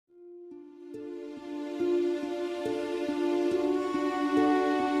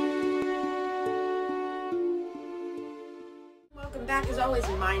back as always.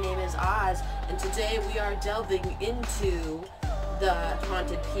 My name is Oz, and today we are delving into the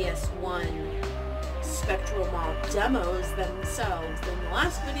Haunted PS1 Spectral Mall demos themselves. In the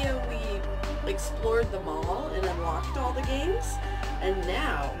last video we explored the mall and unlocked all the games, and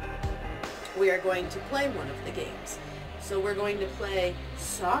now we are going to play one of the games. So we're going to play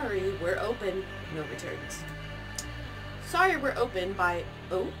Sorry We're Open, No Returns. Sorry We're Open by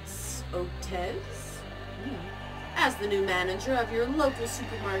Otes. As the new manager of your local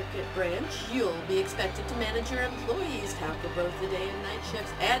supermarket branch, you'll be expected to manage your employees, tackle both the day and night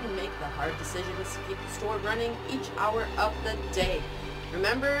shifts, and make the hard decisions to keep the store running each hour of the day.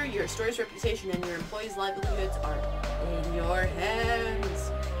 Remember, your store's reputation and your employees' livelihoods are in your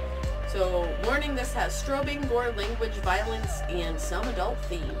hands. So, warning, this has strobing, gore, language, violence, and some adult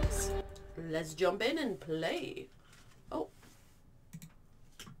themes. Let's jump in and play. Oh.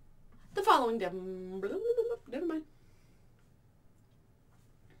 The following never mind.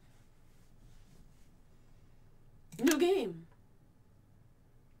 New game.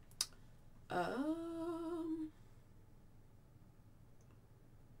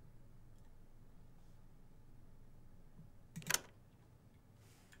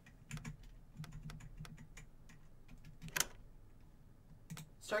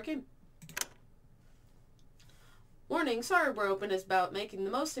 Start game. Warning, Sorry We're Open is about making the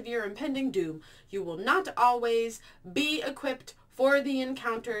most of your impending doom. You will not always be equipped for the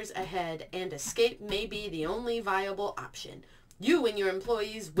encounters ahead, and escape may be the only viable option. You and your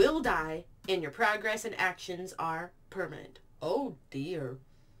employees will die, and your progress and actions are permanent. Oh dear.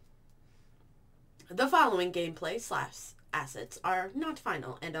 The following gameplay / assets are not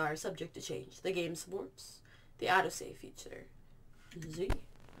final and are subject to change. The game supports the autosave feature. Z.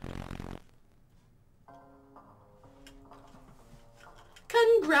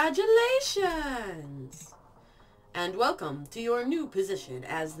 Congratulations! And welcome to your new position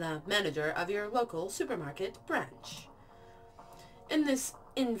as the manager of your local supermarket branch. In this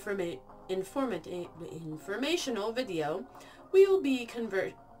informational video, we will be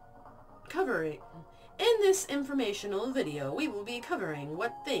covering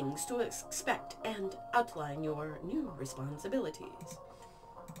what things to expect and outline your new responsibilities.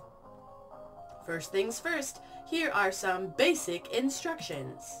 First things first, here are some basic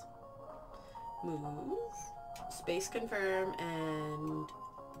instructions. Move, space confirm, and...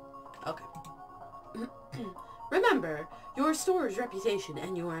 okay. Remember, your store's reputation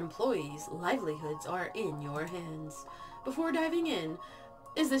and your employees' livelihoods are in your hands. Before diving in,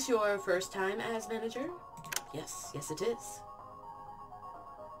 is this your first time as manager? Yes, it is.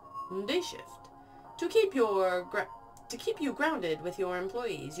 Day shift. To keep you grounded with your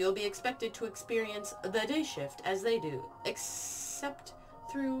employees, you'll be expected to experience the day shift as they do, except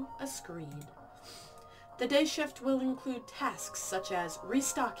through a screen. The day shift will include tasks such as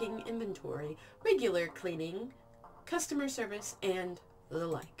restocking inventory, regular cleaning, customer service, and the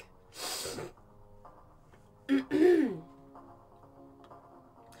like.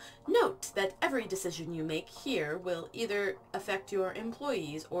 Note that every decision you make here will either affect your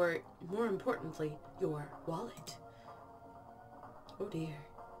employees or, more importantly, your wallet. Oh dear.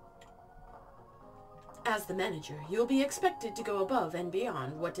 As the manager, you'll be expected to go above and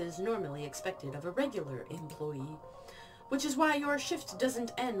beyond what is normally expected of a regular employee, which is why your shift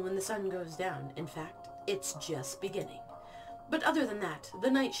doesn't end when the sun goes down. In fact, it's just beginning. But other than that,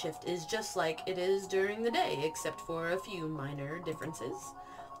 the night shift is just like it is during the day, except for a few minor differences.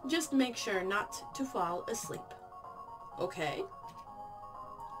 Just make sure not to fall asleep. Okay?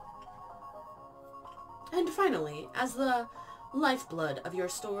 And finally, as the lifeblood of your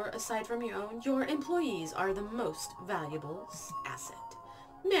store, aside from your own, your employees are the most valuable asset.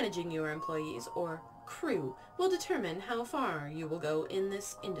 Managing your employees, or crew, will determine how far you will go in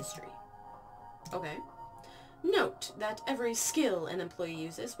this industry. Okay? Note that every skill an employee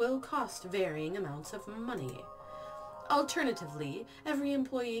uses will cost varying amounts of money. Alternatively, every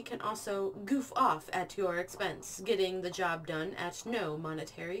employee can also goof off at your expense, getting the job done at no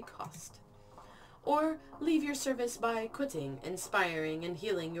monetary cost. Or leave your service by quitting, inspiring, and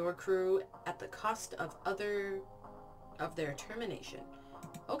healing your crew at the cost of their termination.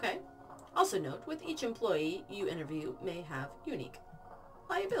 Okay. Also note, with each employee you interview may have unique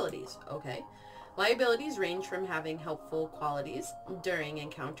liabilities. Okay. Liabilities range from having helpful qualities during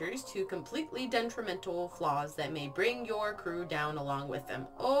encounters to completely detrimental flaws that may bring your crew down along with them.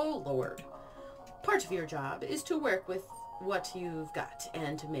 Oh Lord. Part of your job is to work with what you've got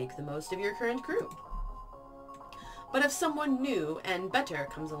and to make the most of your current crew. But if someone new and better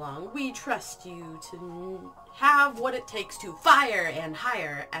comes along, we trust you to have what it takes to fire and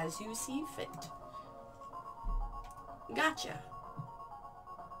hire as you see fit. Gotcha.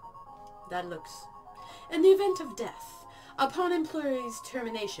 that looks... In the event of death, upon employee's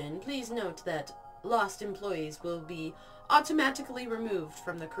termination, please note that lost employees will be automatically removed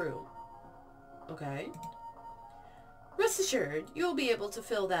from the crew. Okay. Rest assured, you'll be able to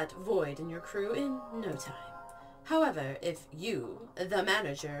fill that void in your crew in no time. However, if you, the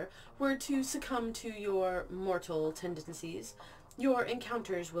manager, were to succumb to your mortal tendencies, your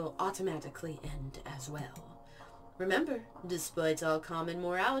encounters will automatically end as well. Remember, despite all common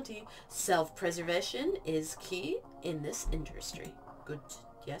morality, self-preservation is key in this industry. Good.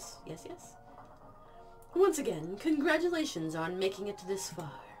 Yes, yes, yes. Once again, congratulations on making it this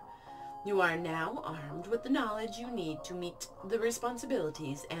far. You are now armed with the knowledge you need to meet the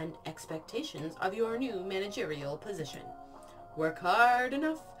responsibilities and expectations of your new managerial position. Work hard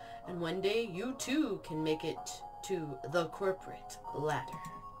enough, and one day you too can make it to the corporate ladder.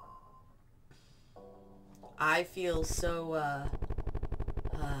 I feel so,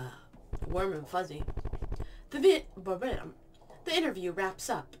 warm and fuzzy. The interview wraps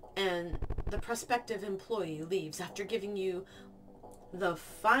up, and the prospective employee leaves after giving you the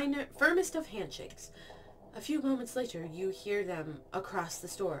firmest of handshakes. A few moments later, you hear them across the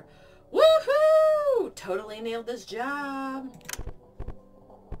store. Woohoo! Totally nailed this job.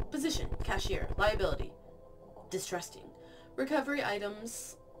 Position, cashier, liability, distrusting. Recovery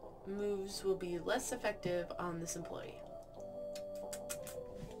items, moves will be less effective on this employee.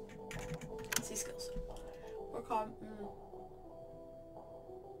 See skills. Work on...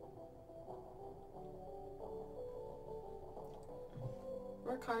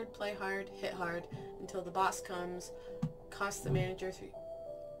 Work hard, play hard, hit hard, until the boss comes. Cost the manager 3...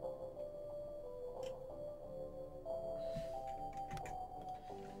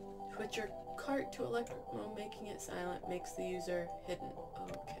 Switch your cart to electric mode, making it silent makes the user hidden.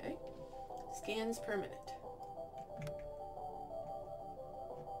 Okay. Scans per minute.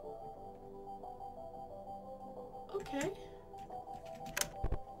 Okay.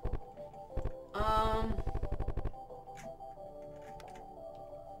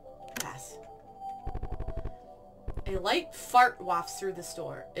 Pass. A light fart wafts through the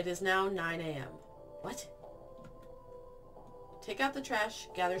store. It is now 9 a.m. What? Take out the trash,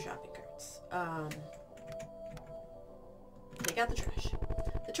 gather shopping carts. Take out the trash.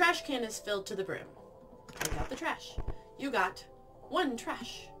 The trash can is filled to the brim. Take out the trash. You got 1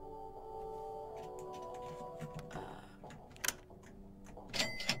 trash.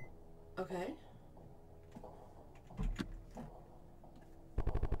 Okay.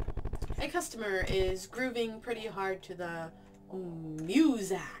 A customer is grooving pretty hard to the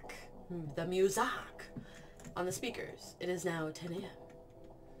music. The music on the speakers. It is now 10 a.m.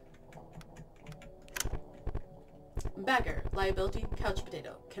 Bagger, liability, couch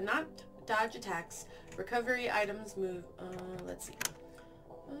potato. Cannot dodge attacks. Recovery items move. Let's see.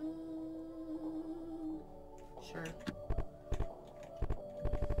 Sure.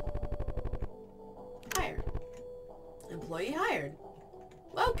 Hire. Employee hired.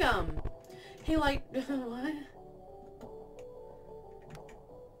 Welcome. Hey, light. What?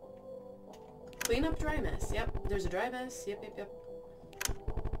 Clean up dry mess. Yep, there's a dry mess. Yep.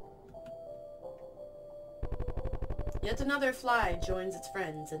 Yet another fly joins its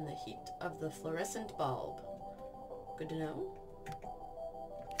friends in the heat of the fluorescent bulb. Good to know.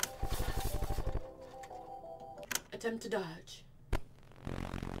 Attempt to dodge.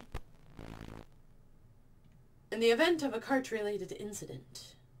 In the event of a cart-related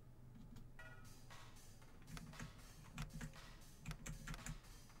incident.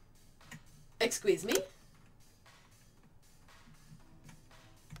 Excuse me?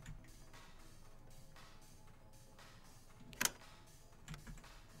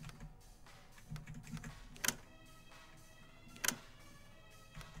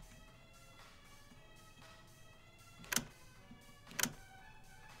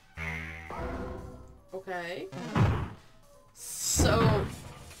 Okay.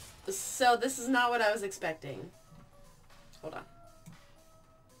 So this is not what I was expecting. Hold on.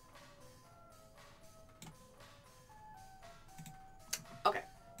 Okay.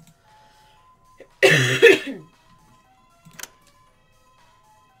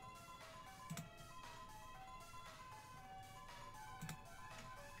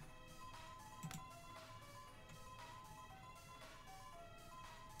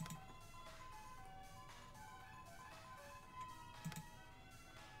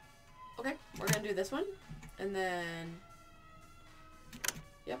 Okay, we're gonna do this one, and then,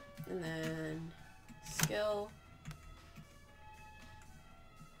 yep, and then skill.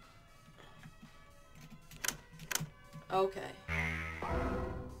 Okay.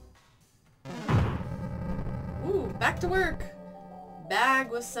 Ooh, back to work.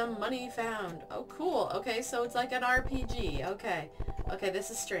 Bag with some money found. Oh, cool. Okay, so it's like an RPG. Okay. Okay, this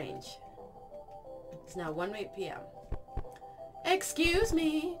is strange. It's now 1 p.m. Excuse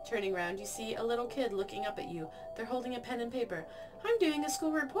me. Turning around, you see a little kid looking up at you. They're holding a pen and paper. I'm doing a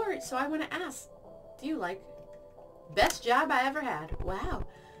school report, so I want to ask, do you like... Best job I ever had. Wow.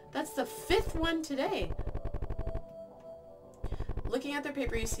 That's the 5th one today. Looking at their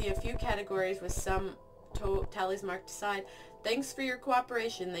paper, you see a few categories with some tallies marked aside. Thanks for your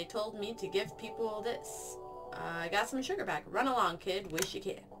cooperation. They told me to give people this. I got some sugar back. Run along, kid. Wish you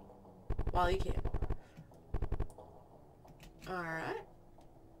can. While you can. Alright.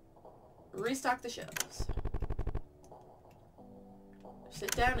 Restock the shelves.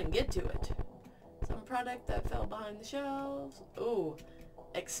 Sit down and get to it. Some product that fell behind the shelves. Ooh.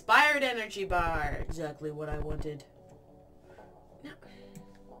 Expired energy bar. Exactly what I wanted. Now,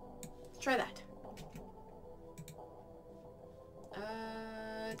 try that.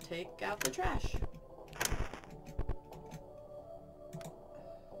 Take out the trash.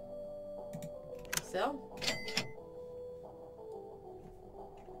 So.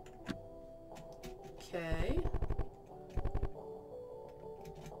 Okay.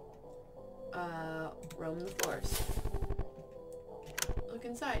 Roam the floors. Look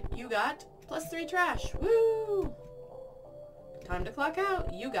inside. You got +3 trash. Woo! Time to clock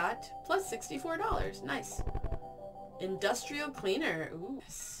out. You got +$64. Nice. Industrial cleaner. Ooh.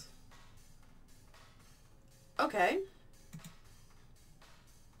 Okay.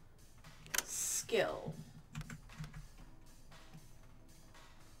 Skill.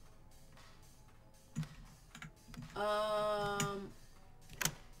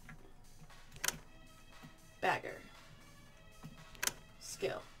 Bagger.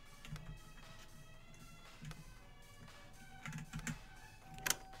 Skill.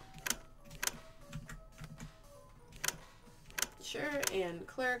 Sure, and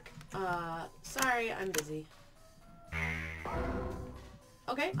clerk. Sorry, I'm busy.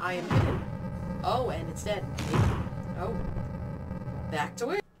 Okay, I am hidden. Oh, and it's dead. Oh. Back to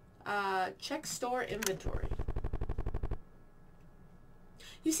work. Check store inventory.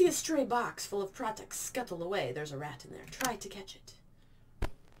 You see a stray box full of products scuttle away. There's a rat in there. Try to catch it.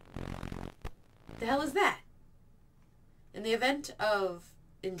 The hell is that? In the event of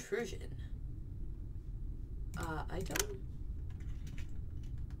intrusion. Item?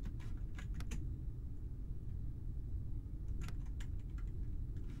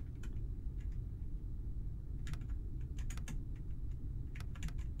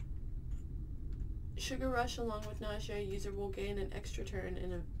 Sugar rush along with nausea. User will gain an extra turn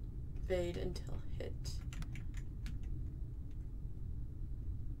and evade until hit.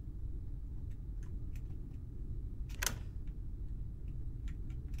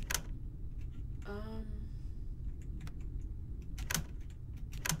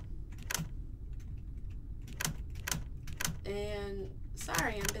 And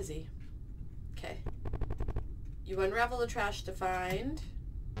sorry, I'm busy. Okay. You unravel the trash to find...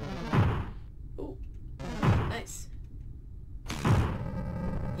 Ooh. Nice.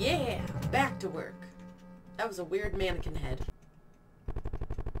 Yeah! Back to work. That was a weird mannequin head.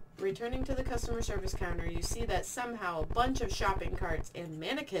 Returning to the customer service counter, you see that somehow a bunch of shopping carts and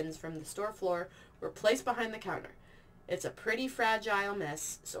mannequins from the store floor were placed behind the counter. It's a pretty fragile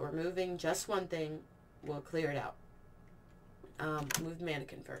mess, so removing just one thing will clear it out. Move the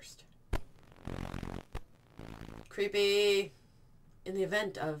mannequin first. Creepy. In the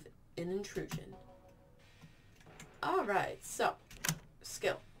event of an intrusion. Alright, so.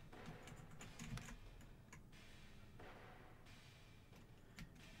 Skill.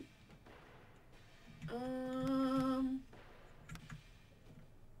 I'm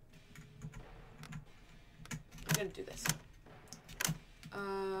gonna do this.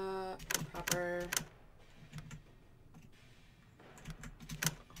 Proper.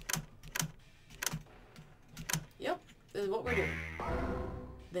 Yep, this is what we're doing.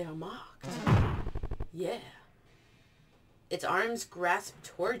 They are marked. Yeah. Its arms grasp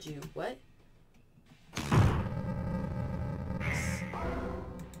towards you. What?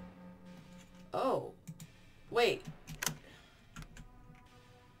 Oh. Wait.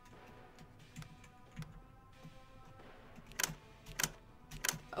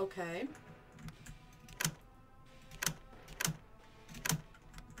 Okay.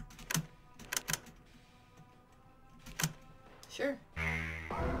 Sure.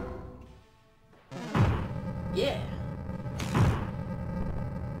 Yeah.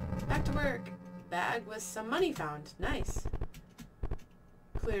 Back to work. Bag with some money found. Nice.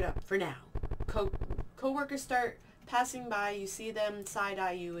 Cleared up for now. Co-workers start passing by. You see them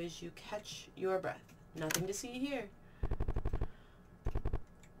side-eye you as you catch your breath. Nothing to see here.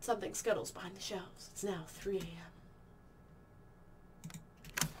 Something scuttles behind the shelves. It's now 3 a.m.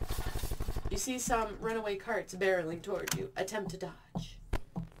 You see some runaway carts barreling toward you. Attempt to dodge.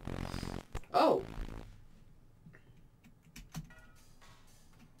 Oh.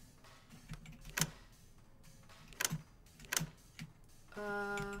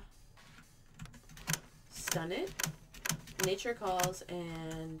 Stun it. Nature calls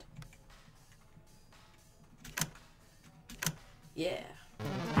and... yeah.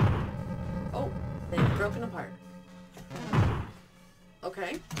 Oh, they've broken apart.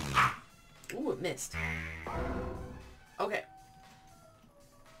 Okay. Ooh, it missed. Okay.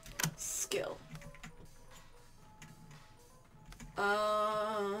 Skill.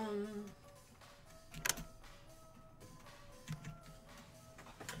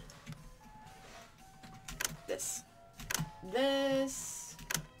 This.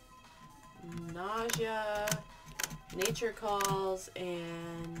 Nausea. Nature calls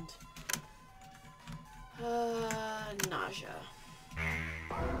and... nausea.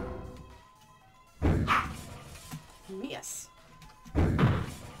 Yes.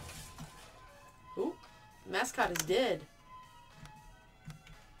 Ooh, mascot is dead.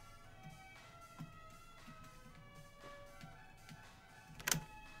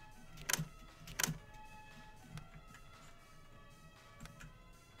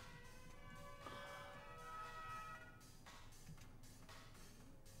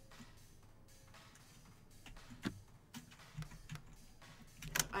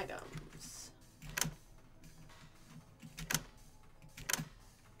 Items.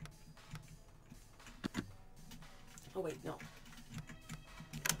 Oh wait, no.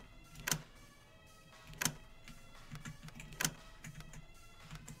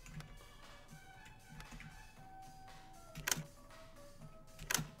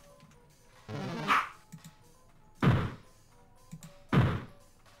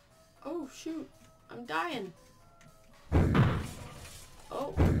 Oh shoot, I'm dying.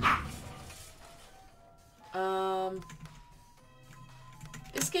 Oh.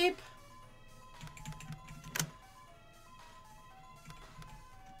 Escape.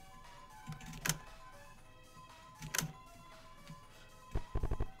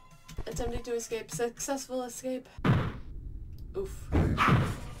 Attempting to escape. Successful escape. Oof.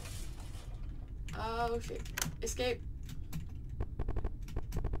 Oh shit. Escape.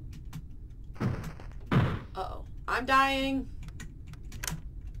 Uh-oh. I'm dying.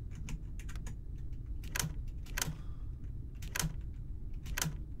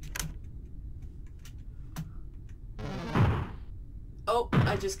 Oh,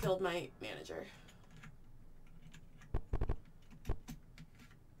 I just killed my manager.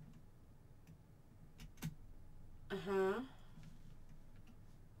 Uh-huh.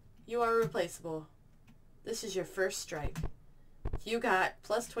 You are replaceable. This is your first strike. You got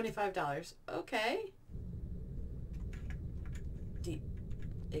plus $25. Okay.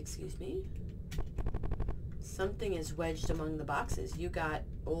 Excuse me? Something is wedged among the boxes. You got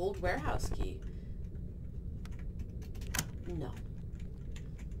old warehouse key. No.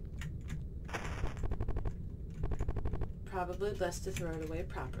 Probably best to throw it away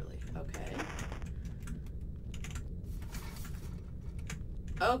properly. Okay.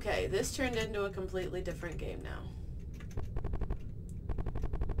 Okay, this turned into a completely different game now.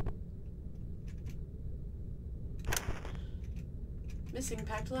 Missing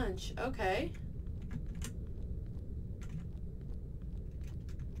packed lunch. Okay.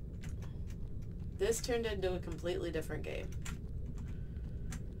 This turned into a completely different game.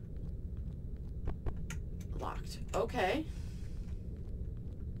 Locked. Okay.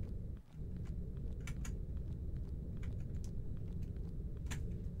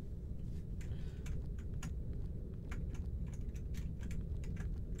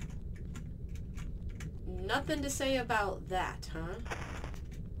 Nothing to say about that, huh?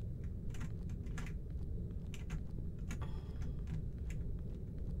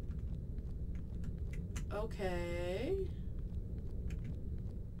 Okay.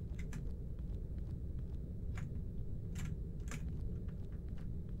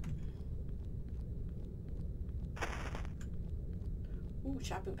 Ooh,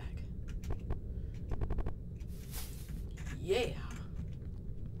 shopping bag. Yeah.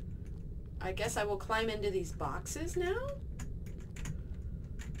 I guess I will climb into these boxes now?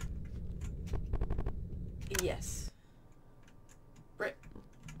 Yes.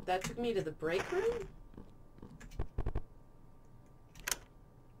 That took me to the break room?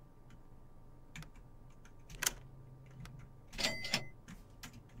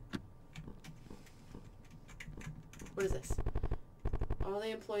 What is this? All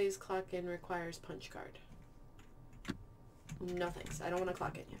the employees clock in requires punch card. No thanks. I don't want to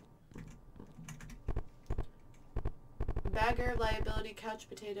clock in yet. Bagger, liability, couch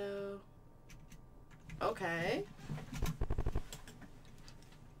potato. Okay.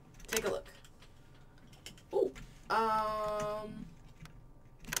 Take a look. Ooh.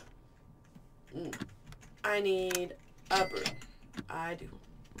 I need a broom. I do.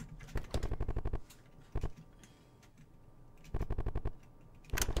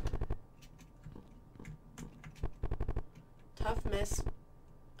 Tough mess.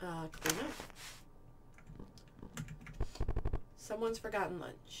 Clean up. Someone's forgotten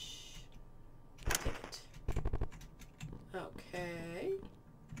lunch. Take it. Okay.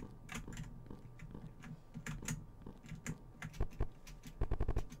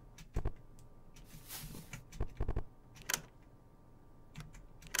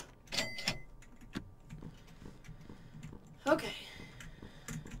 Okay.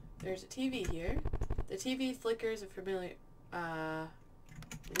 There's a TV here. The TV flickers a familiar...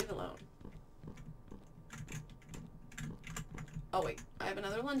 leave it alone. Oh wait, I have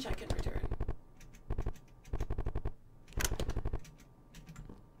another lunch I can return.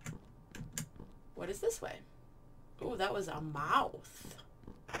 What is this way? Oh, that was a mouth.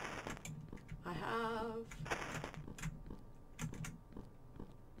 I have...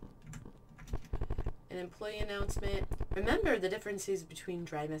 an employee announcement. Remember the differences between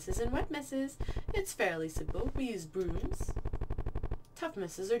dry messes and wet messes. It's fairly simple. We use brooms. Tough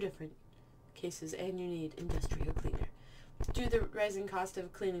messes are different cases and you need industrial cleaner. Due to the rising cost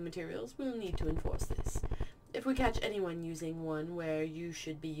of cleaning materials, we'll need to enforce this. If we catch anyone using one where you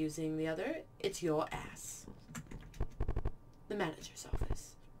should be using the other, it's your ass. The manager's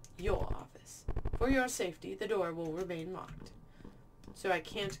office. Your office. For your safety, the door will remain locked. So I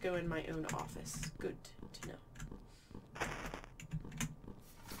can't go in my own office. Good to know.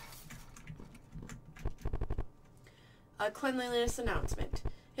 A cleanliness announcement.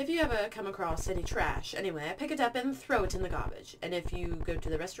 If you ever come across any trash anywhere, pick it up and throw it in the garbage. And if you go to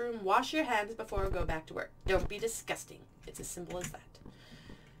the restroom, wash your hands before you go back to work. Don't be disgusting. It's as simple as that.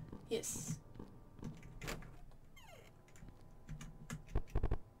 Yes.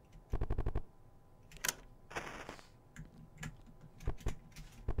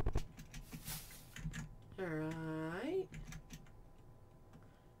 Alright.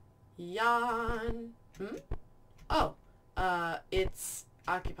 Yawn. Oh. It's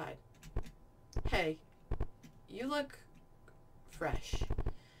occupied. Hey. You look fresh.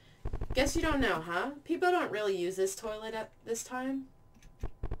 Guess you don't know, huh? People don't really use this toilet at this time.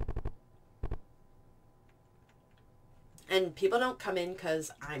 And people don't come in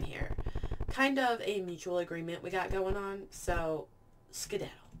because I'm here. Kind of a mutual agreement we got going on, so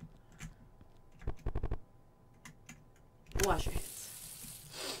skedaddle. Wash your hands.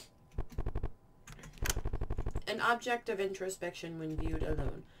 An object of introspection when viewed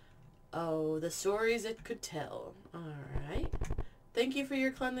alone. Oh, the stories it could tell. Alright. Thank you for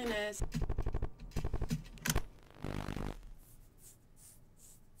your cleanliness.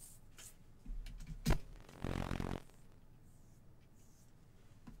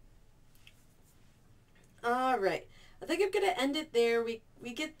 Alright. I think I'm gonna end it there. We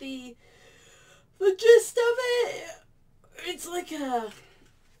get the gist of it. It's like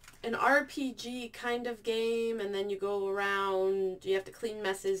an RPG kind of game, and then you go around, you have to clean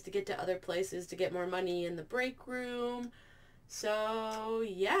messes to get to other places to get more money in the break room. So,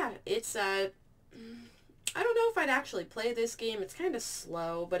 yeah, it's, I don't know if I'd actually play this game. It's kind of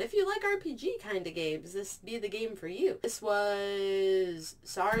slow, but if you like RPG kind of games, this be the game for you. This was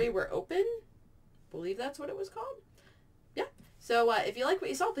Sorry We're Open. I believe that's what it was called. Yeah. So, if you like what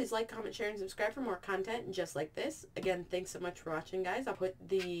you saw, please like, comment, share, and subscribe for more content just like this. Again, thanks so much for watching, guys. I'll put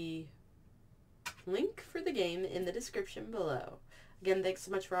the link for the game in the description below. Again, thanks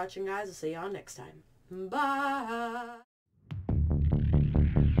so much for watching, guys. I'll see y'all next time. Bye!